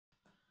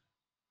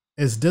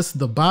is this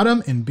the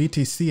bottom in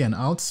BTC and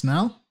alts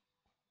now?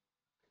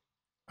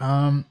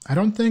 I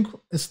don't think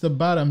it's the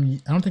bottom.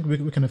 I don't think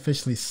we can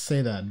officially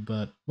say that,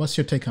 but what's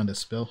your take on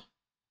this, Bill?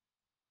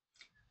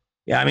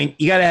 Yeah, I mean,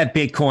 you got to have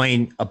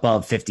Bitcoin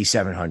above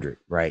 5,700,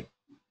 right?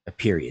 A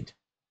period.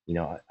 You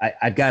know,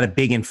 I've got a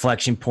big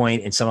inflection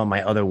point in some of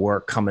my other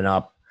work coming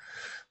up,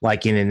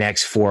 like in the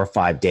next 4 or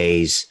 5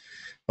 days.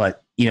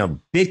 But, you know,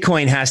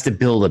 Bitcoin has to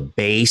build a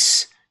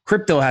base.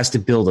 Crypto has to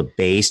build a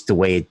base the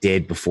way it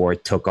did before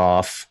it took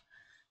off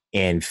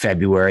in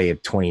February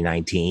of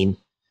 2019,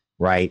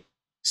 right?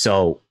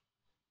 So,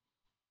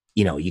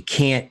 you know, you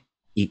can't,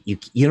 you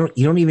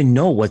don't even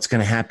know what's going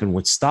to happen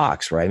with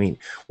stocks, right? I mean,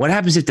 what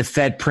happens if the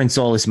Fed prints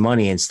all this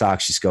money and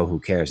stocks just go, who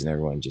cares? And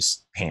everyone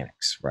just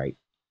panics, right?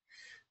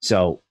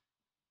 So,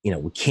 you know,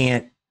 we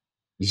can't,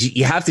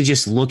 you have to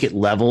just look at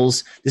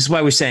levels. This is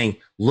why we're saying,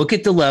 look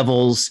at the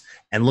levels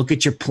and look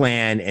at your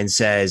plan and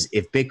says,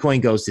 if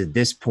Bitcoin goes to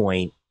this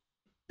point,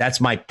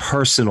 that's my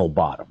personal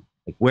bottom.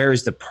 Like, where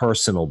is the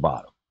personal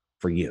bottom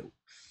for you?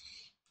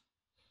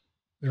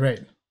 Right.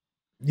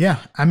 Yeah.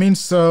 I mean,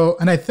 so,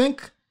 and I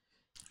think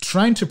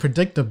trying to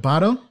predict the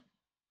bottom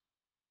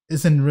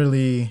isn't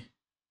really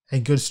a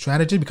good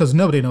strategy because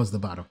nobody knows the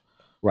bottom.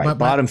 Right.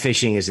 Bottom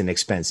fishing is an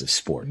expensive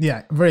sport.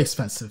 Yeah. Very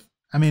expensive.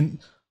 I mean,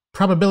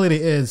 probability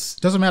is,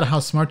 doesn't matter how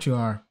smart you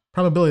are,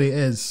 probability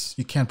is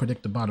you can't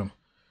predict the bottom.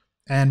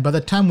 And by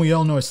the time we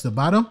all know it's the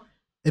bottom,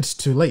 it's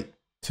too late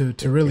to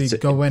really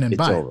go in and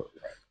buy. Over.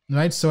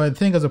 Right. So I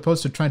think as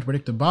opposed to trying to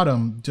predict the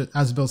bottom, just,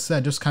 as Bill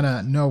said, just kind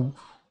of know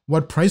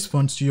what price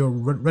points you're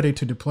ready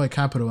to deploy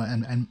capital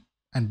and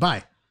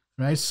buy.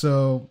 Right.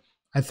 So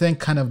I think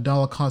kind of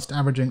dollar cost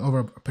averaging over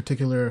a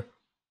particular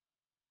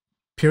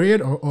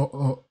period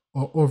or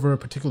over a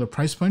particular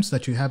price points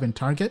that you have in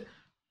target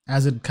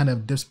as it kind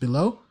of dips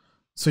below.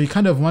 So you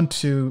kind of want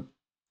to,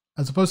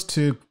 as opposed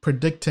to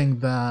predicting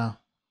the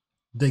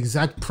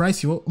exact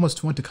price, you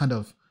almost want to kind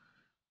of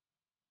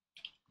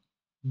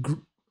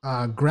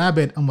grab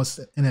it almost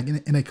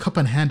in a cup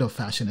and handle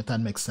fashion, if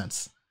that makes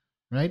sense,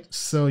 right?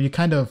 So you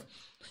kind of,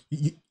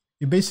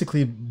 you're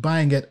basically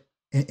buying it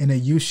in a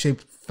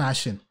U-shaped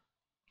fashion,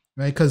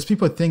 right? Because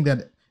people think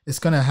that it's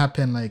going to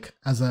happen like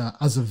as a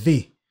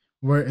V,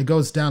 where it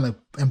goes down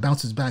and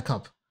bounces back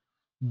up.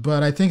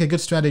 But I think a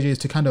good strategy is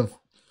to kind of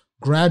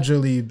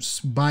gradually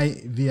buy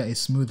via a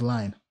smooth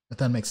line, if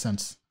that makes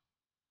sense.